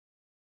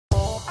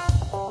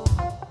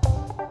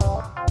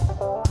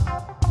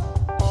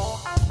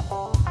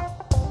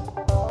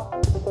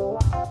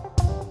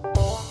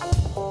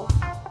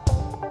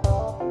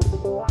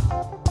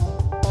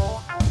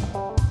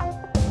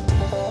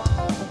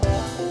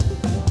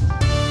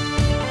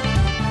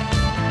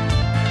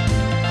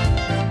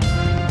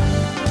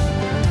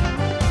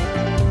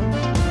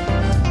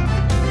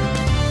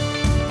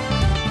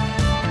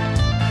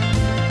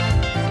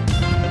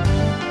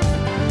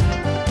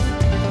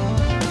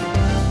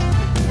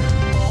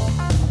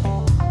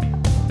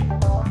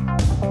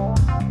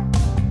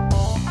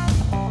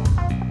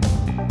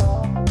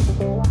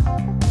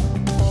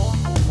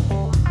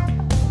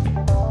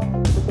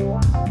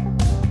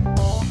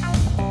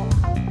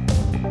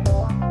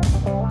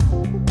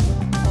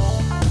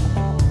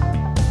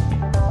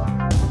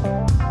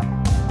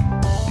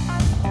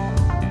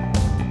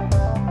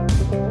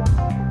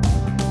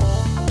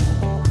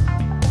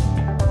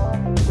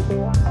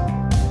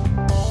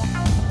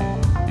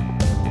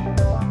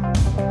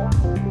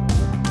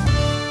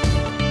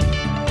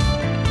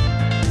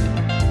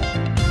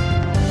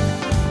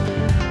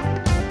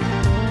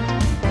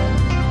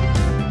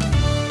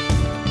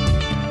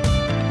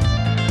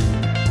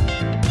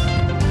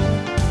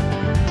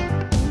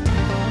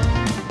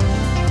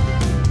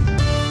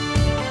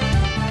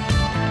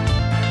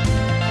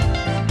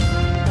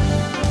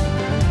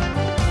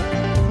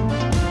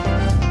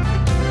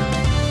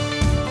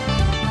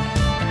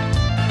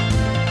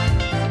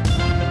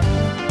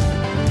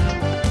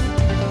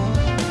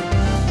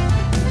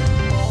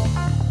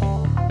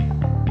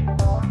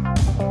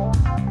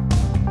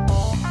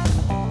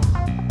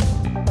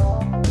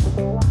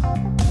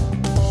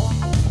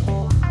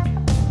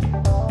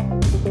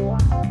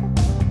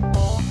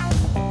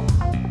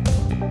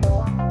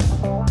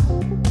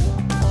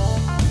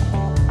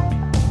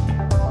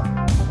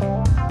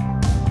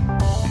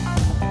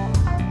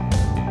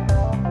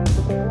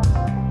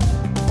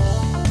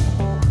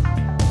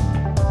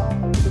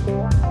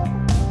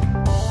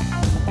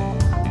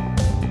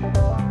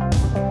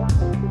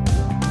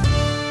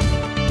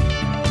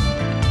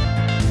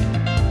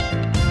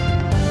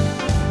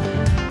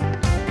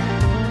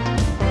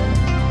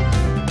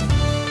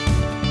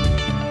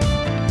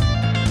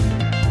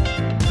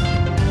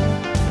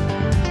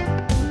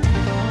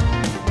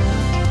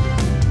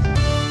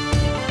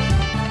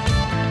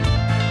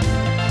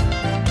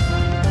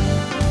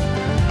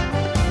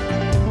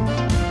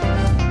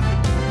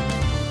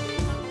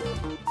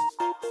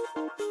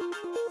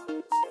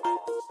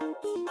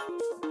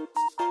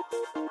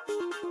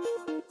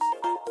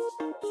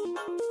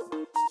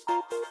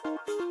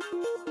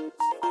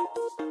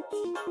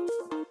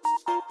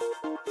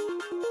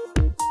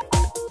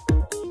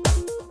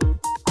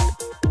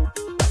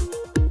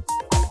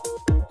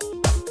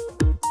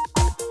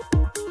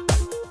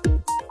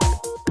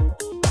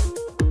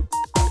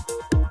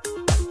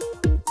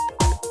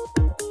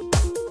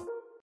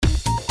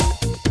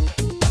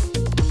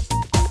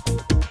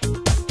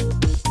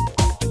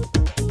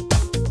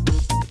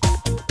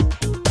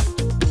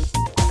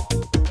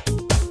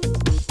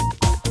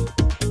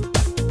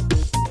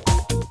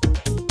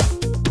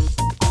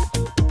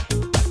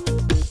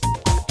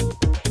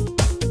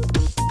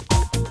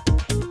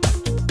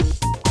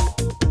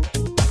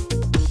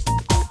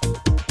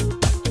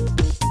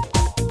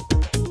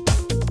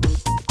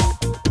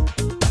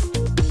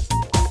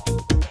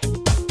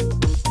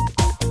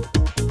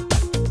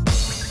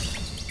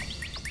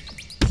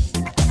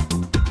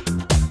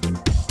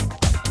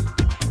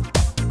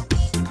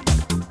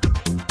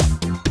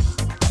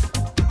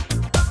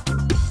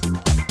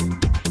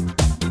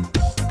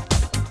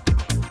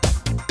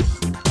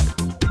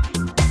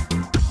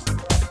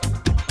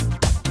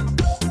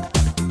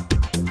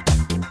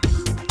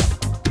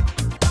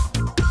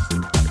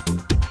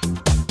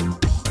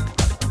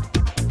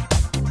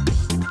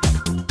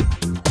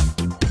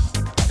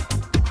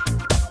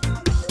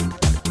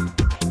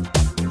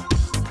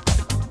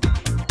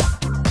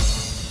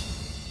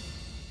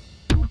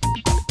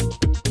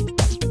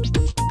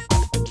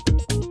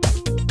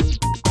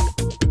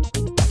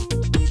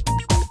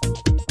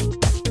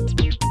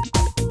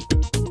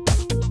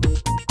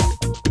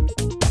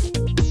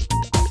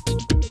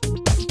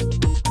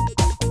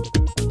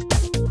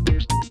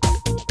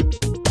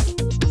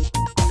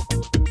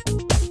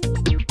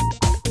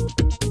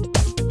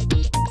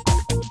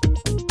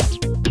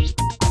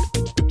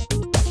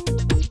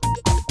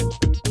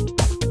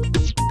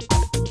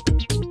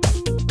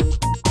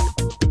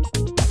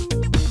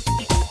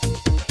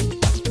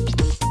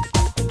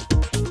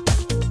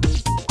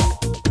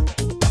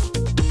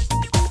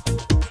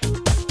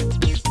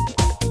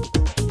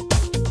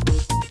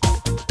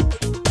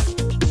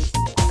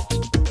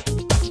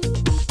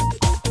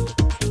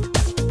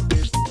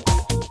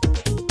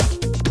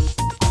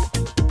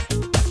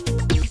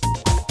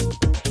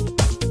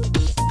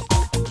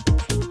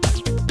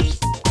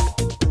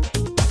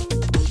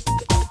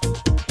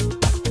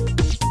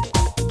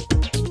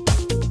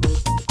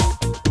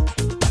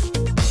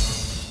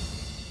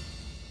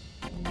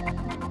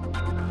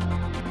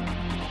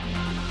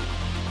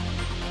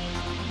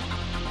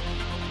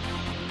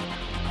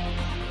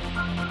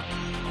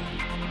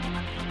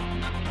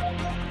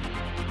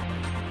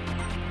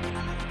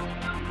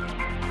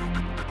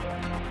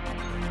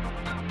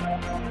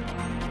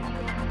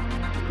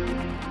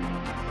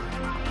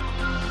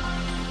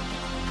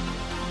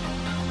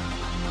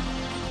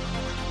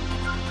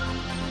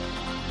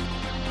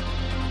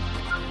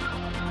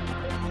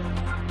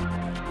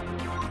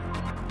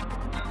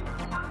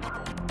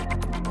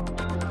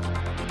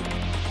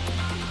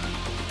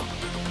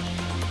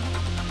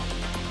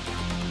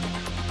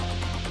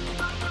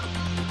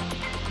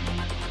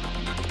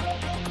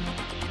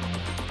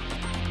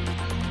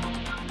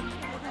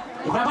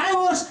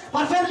Prepareu-vos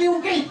per fer-li un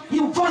crit i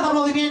un fort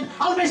aplaudiment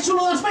al més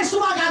xulo dels més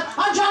tomàquet,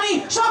 en Johnny,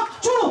 soc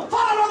xulo,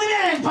 fort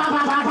aplaudiment!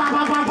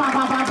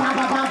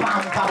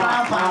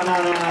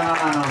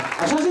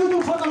 Això ha sigut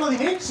un fort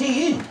aplaudiment?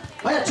 Sí.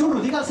 Vaya, xurro,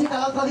 digue'ls que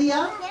l'altre dia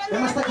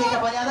vam estar aquí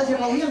capellades i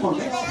aplaudien molt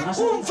més.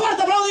 Un fort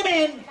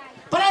aplaudiment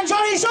per en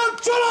Johnny, soc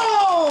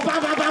xulo!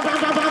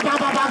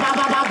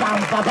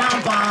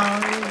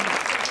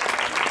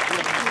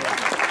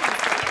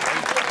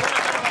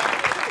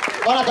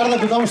 Bona tarda a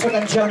tothom, soc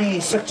en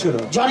Johnny, soc xulo.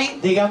 Johnny,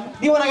 Digue'm.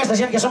 diuen aquesta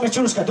gent que són més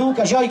xulos que tu,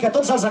 que jo i que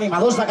tots els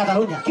animadors de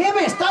Catalunya. Què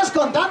m'estàs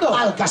contando?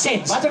 El que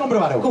sents. Vaig a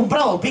comprovar-ho.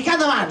 Comprova-ho, picant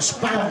de mans.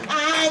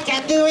 I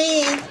can do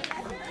it.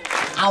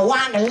 I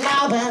wanna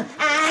love her,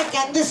 I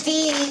can do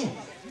see.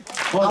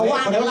 I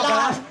wanna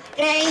love,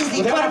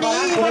 crazy for me.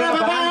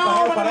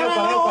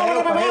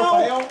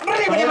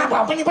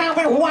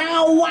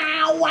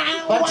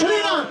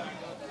 Panxolina,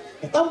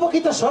 está un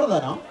poquito sorda,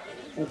 ¿no?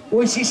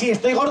 Uy, sí,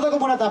 estoy gordo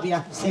como una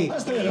tapia. Sí.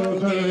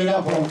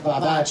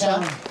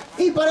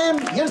 I parem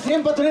i ens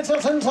tirem petonets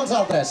els uns als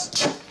altres.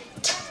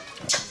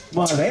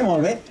 Molt bé,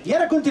 molt bé. I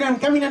ara continuem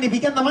caminant i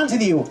picant de mans i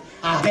diu: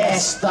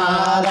 aquesta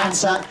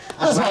dansa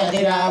es va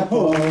tirar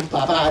pum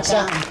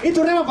papatxa. I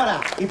tornem a parar.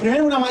 I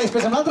primer una mà i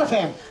després amb l'altra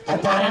fem.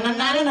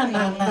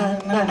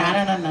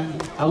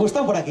 Ha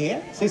gustat por aquí,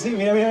 eh? Sí,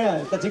 mira,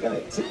 esta chica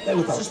sí, te ha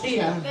gustat.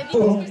 S'estira.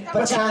 Pum,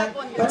 patxa.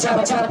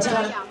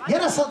 I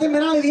ara saltem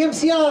ben alt i diem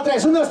sí a la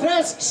 3. 1, 2,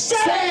 3. Sí!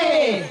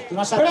 Tu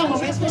no saps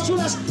les més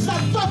xules de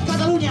tot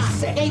Catalunya.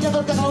 Ei, de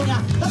tot Catalunya,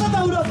 de tota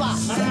Europa.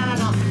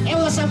 No. Heu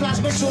de semblar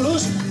els més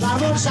xulos del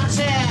món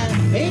sencer.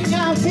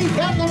 Vinga,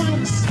 ficant de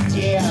mans.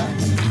 Yeah.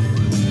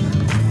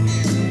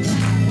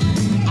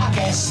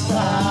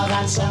 Aquesta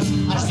dansa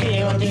es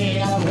diu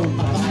tira pum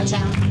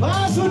papatxa.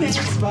 Petonets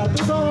per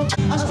tothom.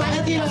 Es va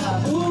tirar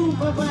pum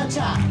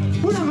papatxa.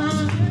 Una mà,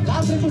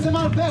 l'altra i posem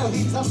el peu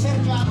dins del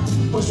cercle.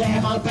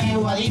 Posem el peu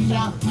a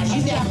dintre,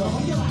 així estem.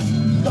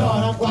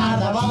 Dóna un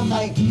quart de volta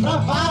i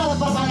prepara't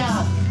per ballar.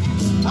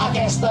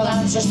 Aquesta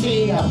dansa es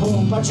tira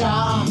pum papatxa.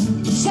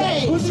 Sí!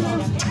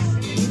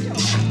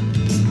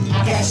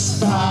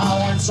 Aquesta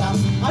dansa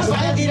es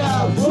va tirar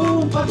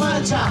pum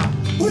papatxa.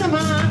 Una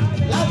mà,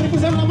 l'altra i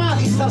posem la mà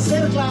dins del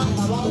cercle.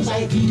 Una volta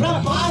i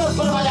prepara't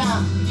per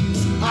ballar.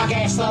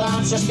 Aquesta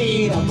dansa es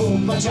tira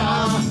pum papatxa.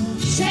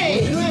 Sí!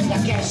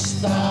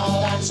 Aquesta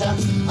dansa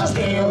es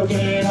diu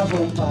tira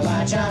pum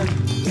papatxa.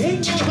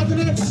 Vinga,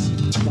 petonets,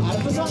 per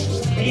tothom.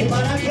 I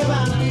per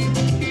acabar,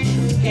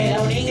 queda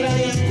un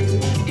ingredient,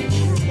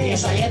 que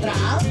és la lletra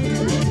A.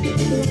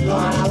 No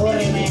a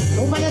l'avorriment.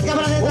 Un ballet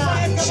cabraneta.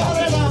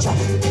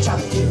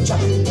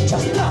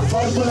 La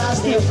fórmula es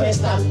diu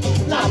festa,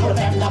 la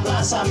portem de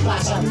plaça en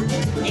plaça.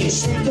 I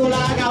si tu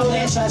la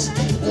gaudeixes,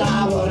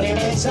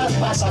 l'avorriment se't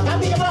passa.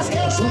 Canvi de plaça,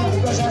 és una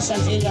cosa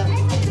senzilla,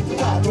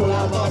 que tu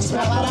la pots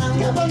preparar.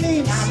 Cap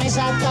endins. A més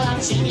et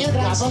queden 5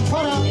 lletres. Cap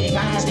enfora. I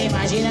ganes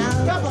d'imaginar.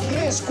 Cap en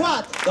 3,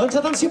 4. Doncs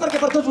atenció perquè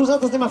per tots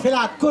vosaltres anem a fer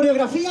la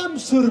coreografia amb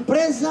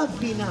sorpresa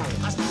final.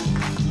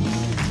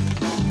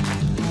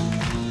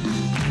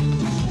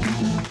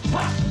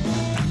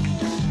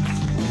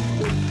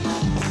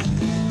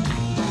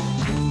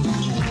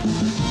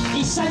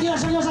 I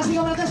senyors,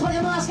 estigueu atents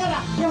perquè no l'esquerra.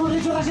 Hi ha un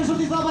Ritxo recién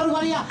sortit de la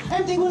perruqueria.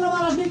 Hem tingut la mà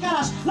de les 1000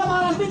 cares, la mà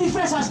de les 1000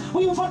 disfresses.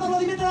 Vull un fort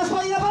aplaudiment de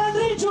despedida per en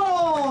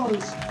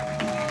Ritxos!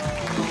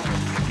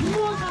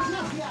 Moltes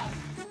gràcies!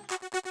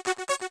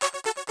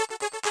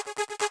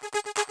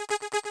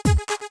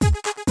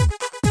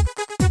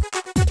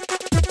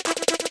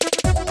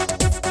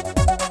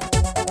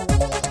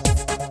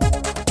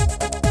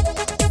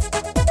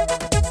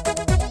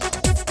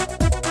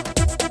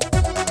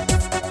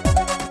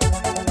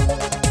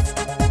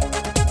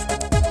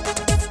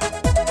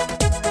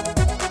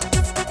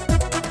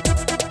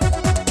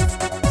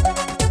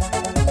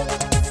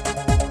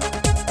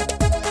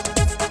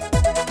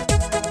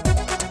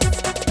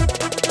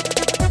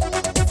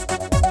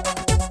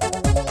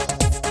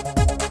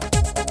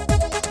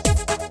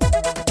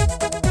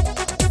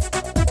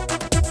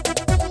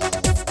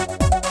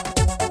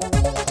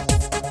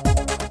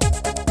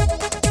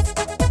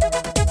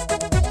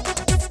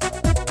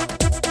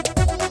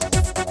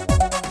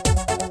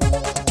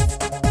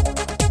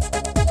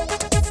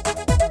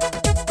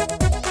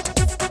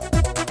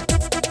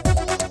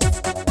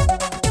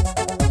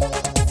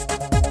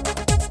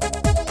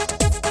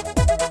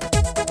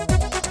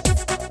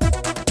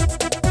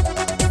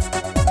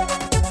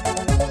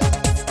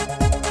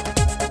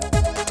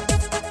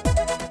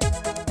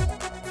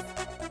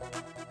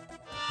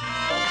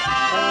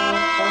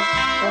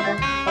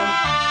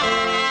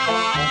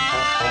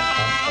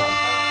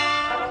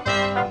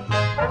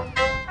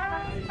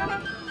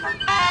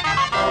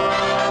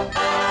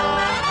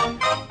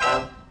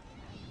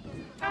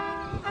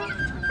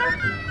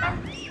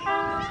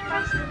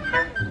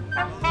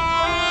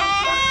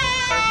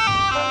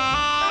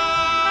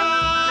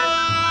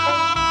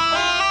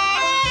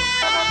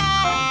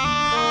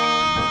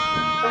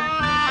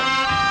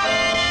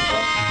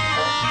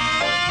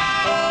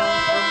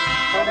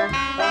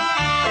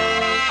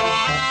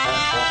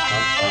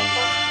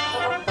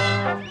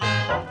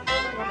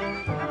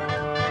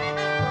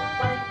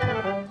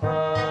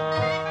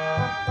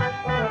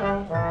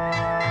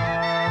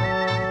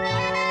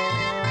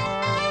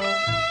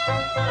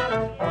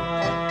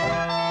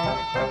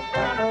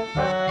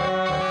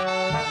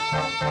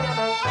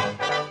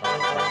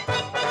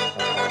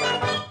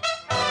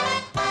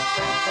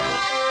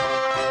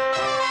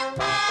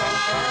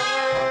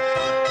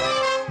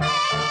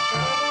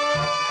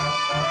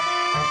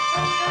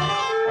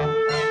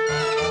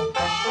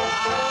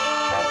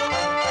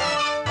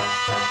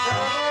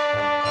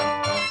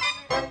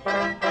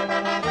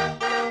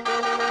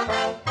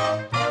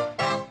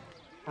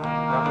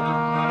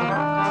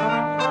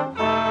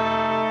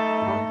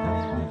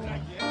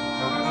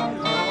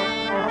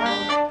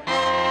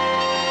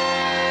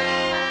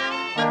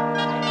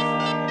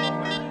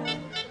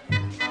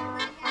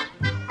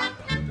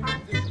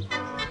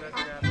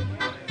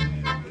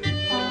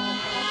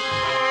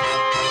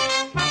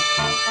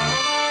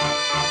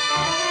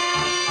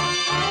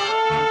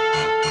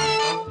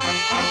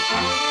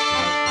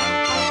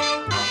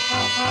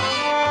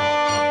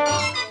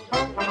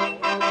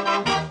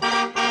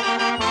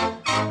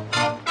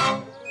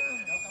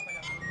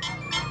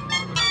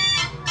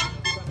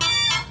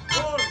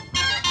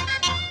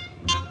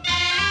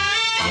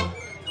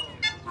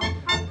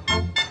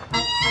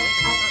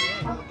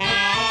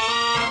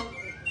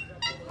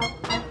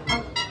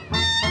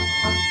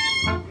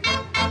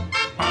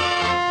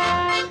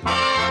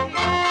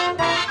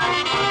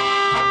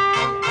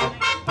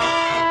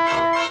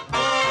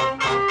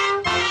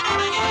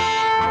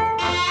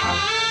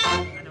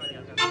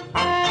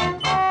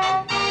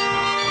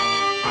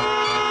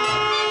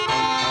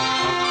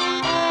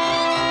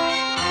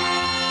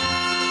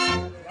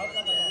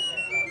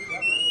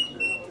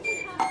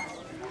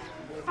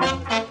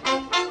 Thank you.